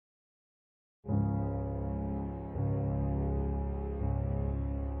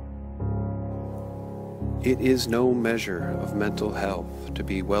It is no measure of mental health to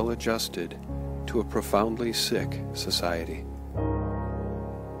be well adjusted to a profoundly sick society.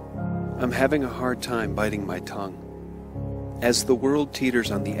 I'm having a hard time biting my tongue. As the world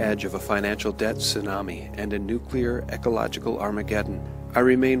teeters on the edge of a financial debt tsunami and a nuclear ecological Armageddon, I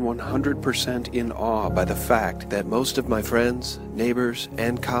remain 100% in awe by the fact that most of my friends, neighbors,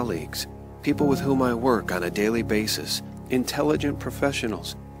 and colleagues, people with whom I work on a daily basis, intelligent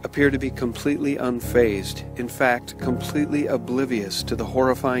professionals, appear to be completely unfazed, in fact, completely oblivious to the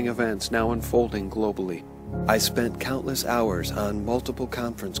horrifying events now unfolding globally. I spent countless hours on multiple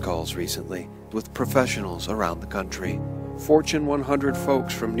conference calls recently with professionals around the country. Fortune 100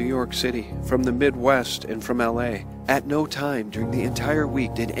 folks from New York City, from the Midwest, and from LA. At no time during the entire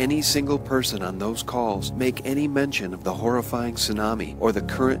week did any single person on those calls make any mention of the horrifying tsunami or the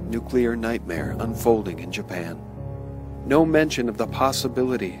current nuclear nightmare unfolding in Japan. No mention of the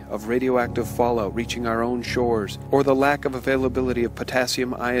possibility of radioactive fallout reaching our own shores or the lack of availability of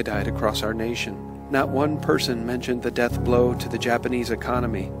potassium iodide across our nation. Not one person mentioned the death blow to the Japanese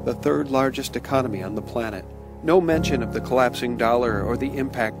economy, the third largest economy on the planet. No mention of the collapsing dollar or the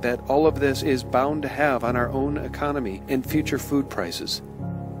impact that all of this is bound to have on our own economy and future food prices.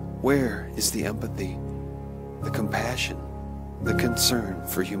 Where is the empathy, the compassion, the concern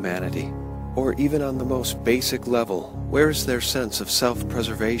for humanity? Or even on the most basic level, where is their sense of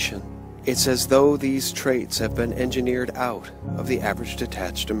self-preservation? It's as though these traits have been engineered out of the average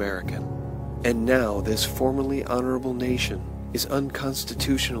detached American. And now this formerly honorable nation is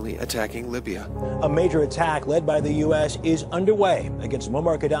unconstitutionally attacking Libya. A major attack led by the U.S. is underway against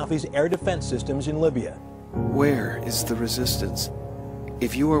Muammar Gaddafi's air defense systems in Libya. Where is the resistance?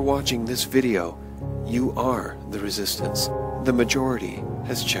 If you are watching this video, you are the resistance. The majority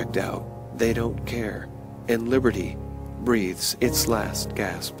has checked out. They don't care, and liberty breathes its last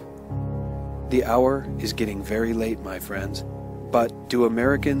gasp. The hour is getting very late, my friends, but do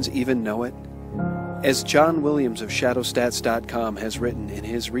Americans even know it? As John Williams of Shadowstats.com has written in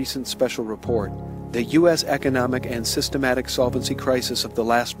his recent special report, the U.S. economic and systematic solvency crisis of the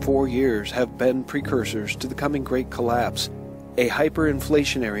last 4 years have been precursors to the coming Great Collapse, a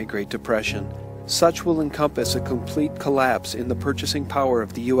hyperinflationary Great Depression. Such will encompass a complete collapse in the purchasing power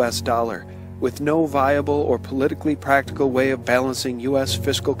of the U.S. dollar, with no viable or politically practical way of balancing U.S.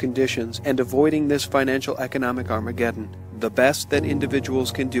 fiscal conditions and avoiding this financial economic Armageddon. The best that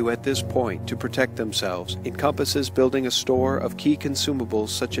individuals can do at this point to protect themselves encompasses building a store of key consumables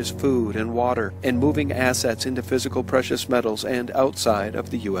such as food and water, and moving assets into physical precious metals and outside of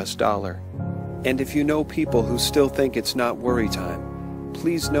the U.S. dollar. And if you know people who still think it's not worry time,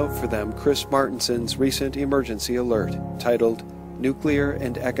 please note for them Chris Martinson's recent emergency alert, titled Nuclear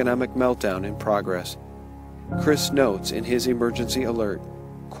and Economic Meltdown in Progress. Chris notes in his emergency alert,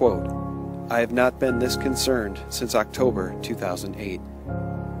 quote, "I have not been this concerned since October 2008.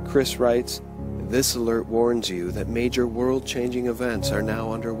 Chris writes, "This alert warns you that major world-changing events are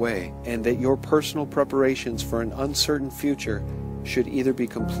now underway and that your personal preparations for an uncertain future should either be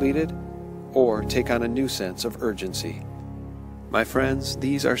completed or take on a new sense of urgency." My friends,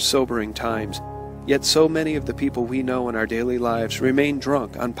 these are sobering times, yet so many of the people we know in our daily lives remain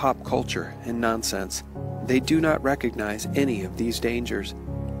drunk on pop culture and nonsense. They do not recognize any of these dangers.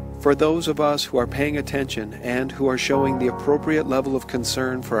 For those of us who are paying attention and who are showing the appropriate level of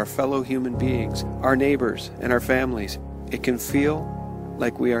concern for our fellow human beings, our neighbors, and our families, it can feel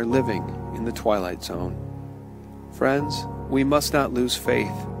like we are living in the Twilight Zone. Friends, we must not lose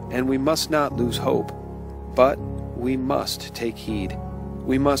faith, and we must not lose hope, but we must take heed.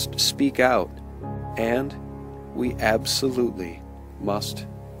 We must speak out, and we absolutely must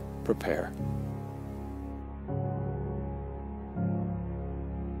prepare.